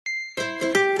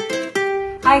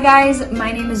Hi guys,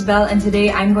 my name is Belle and today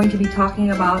I'm going to be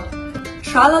talking about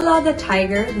Tralala the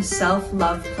Tiger, the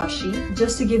self-love plushie.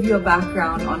 Just to give you a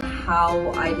background on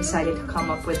how I decided to come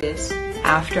up with this.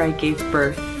 After I gave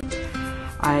birth,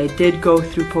 I did go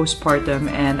through postpartum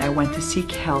and I went to seek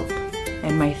help,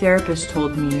 and my therapist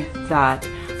told me that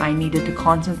I needed to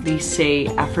constantly say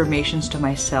affirmations to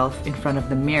myself in front of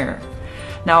the mirror.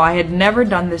 Now, I had never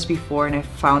done this before and I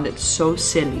found it so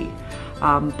silly,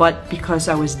 but because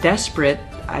I was desperate,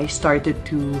 I started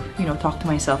to, talk to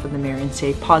myself in the mirror and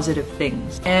say positive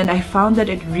things. And I found that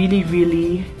it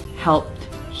really helped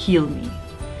heal me.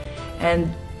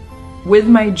 And with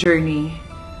my journey,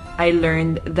 I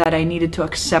learned that I needed to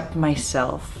accept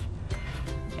myself.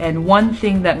 And one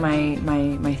thing that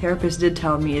my therapist did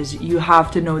tell me is you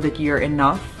have to know that you're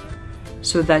enough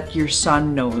so that your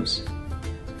son knows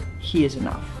he is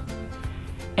enough.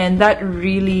 And that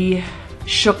really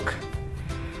shook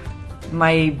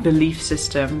my belief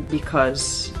system,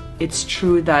 because it's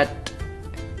true that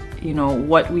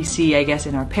what we see, I guess,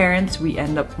 in our parents, we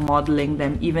end up modeling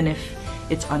them even if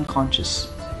it's unconscious.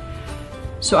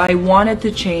 So I wanted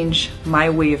to change my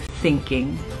way of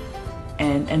thinking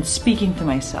and speaking to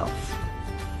myself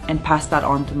and pass that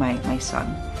on to my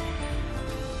son.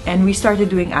 And we started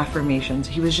doing affirmations.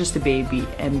 He was just a baby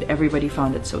and everybody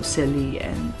found it so silly,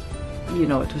 and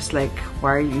it was like,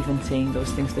 why are you even saying those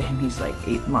things to him? He's like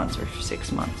 8 months or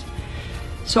 6 months.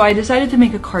 So I decided to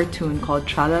make a cartoon called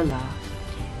Tralala.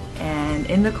 And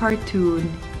in the cartoon,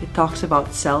 it talks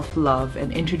about self-love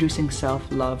and introducing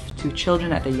self-love to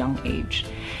children at a young age.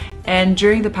 And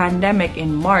during the pandemic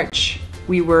in March,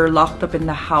 we were locked up in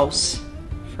the house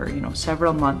for,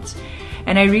 several months.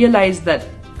 And I realized that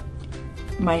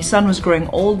my son was growing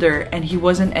older and he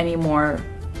wasn't anymore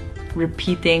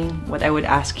repeating what I would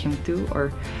ask him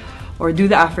to or do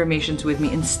the affirmations with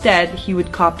me. Instead, he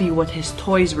would copy what his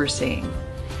toys were saying.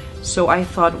 So I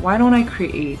thought, why don't I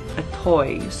create a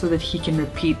toy so that he can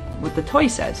repeat what the toy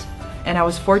says? And I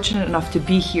was fortunate enough to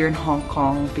be here in Hong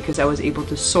Kong because I was able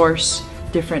to source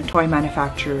different toy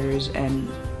manufacturers, and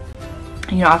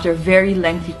after a very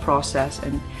lengthy process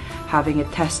and having it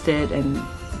tested and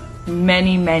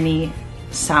many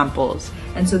samples.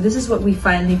 And so this is what we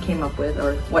finally came up with,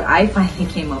 or what I finally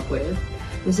came up with.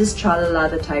 This is Tralala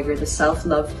the Tiger, the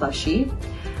self-love plushie.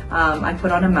 I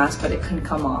put on a mask, but it couldn't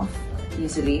come off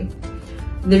easily.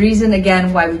 The reason,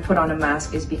 again, why we put on a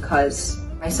mask is because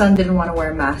my son didn't want to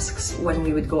wear masks when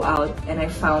we would go out, and I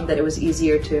found that it was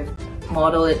easier to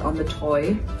model it on the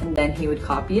toy and then he would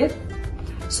copy it.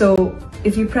 So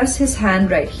if you press his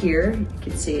hand right here, you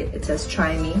can see it says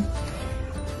try me.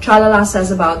 Tralala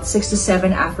says about 6 to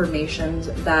 7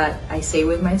 affirmations that I say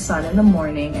with my son in the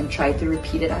morning and try to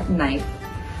repeat it at night.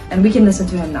 And we can listen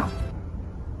to him now.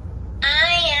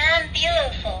 I am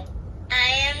beautiful. I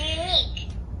am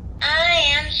unique.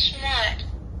 I am smart.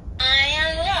 I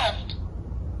am loved.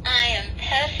 I am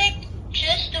perfect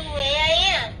just the way I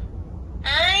am.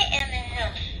 I am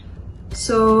enough.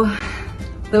 So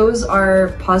those are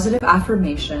positive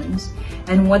affirmations,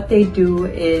 and what they do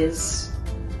is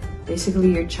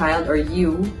basically your child or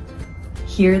you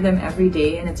hear them every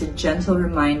day, and it's a gentle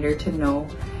reminder to know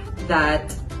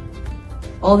that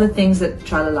all the things that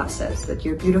Tralala says, that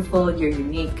you're beautiful, you're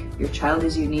unique, your child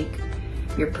is unique,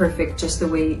 you're perfect just the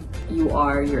way you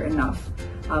are, you're enough.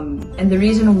 And the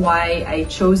reason why I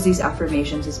chose these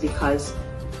affirmations is because,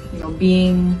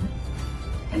 being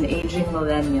an aging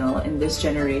millennial in this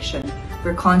generation,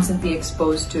 we're constantly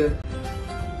exposed to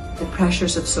the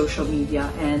pressures of social media,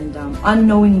 and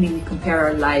unknowingly we compare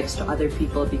our lives to other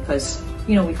people because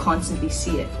we constantly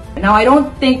see it. Now, I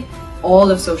don't think all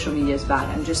of social media is bad.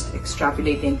 I'm just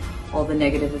extrapolating all the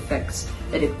negative effects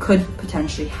that it could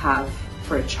potentially have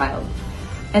for a child.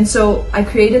 And so I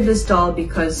created this doll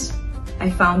because I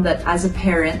found that as a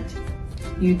parent,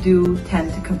 you do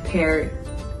tend to compare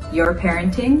your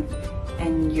parenting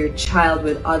and your child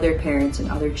with other parents and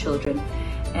other children.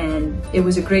 And it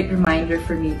was a great reminder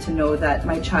for me to know that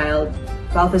my child,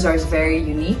 Balthazar, is very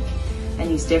unique and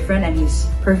he's different and he's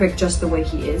perfect just the way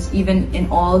he is, even in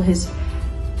all his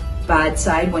bad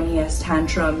side, when he has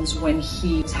tantrums, when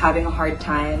he's having a hard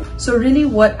time. So really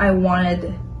what I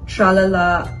wanted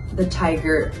Tralala the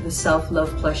Tiger, the self-love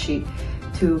plushie,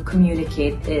 to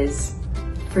communicate is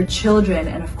for children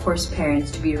and of course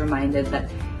parents to be reminded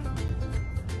that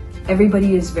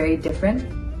everybody is very different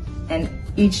and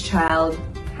each child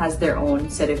has their own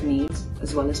set of needs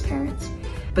as well as parents.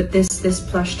 But this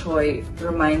plush toy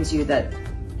reminds you that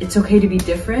it's okay to be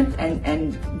different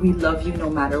and we love you no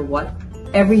matter what.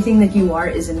 Everything that you are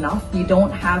is enough. You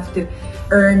don't have to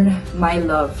earn my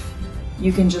love.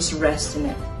 You can just rest in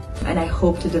it. And I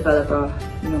hope to develop a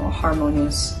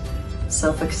harmonious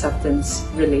self-acceptance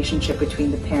relationship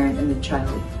between the parent and the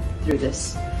child through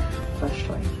this plush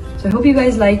toy. So I hope you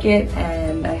guys like it,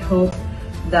 and I hope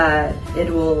that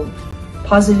it will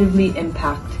positively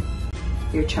impact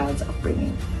your child's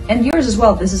upbringing. And yours as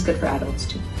well. This is good for adults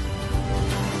too.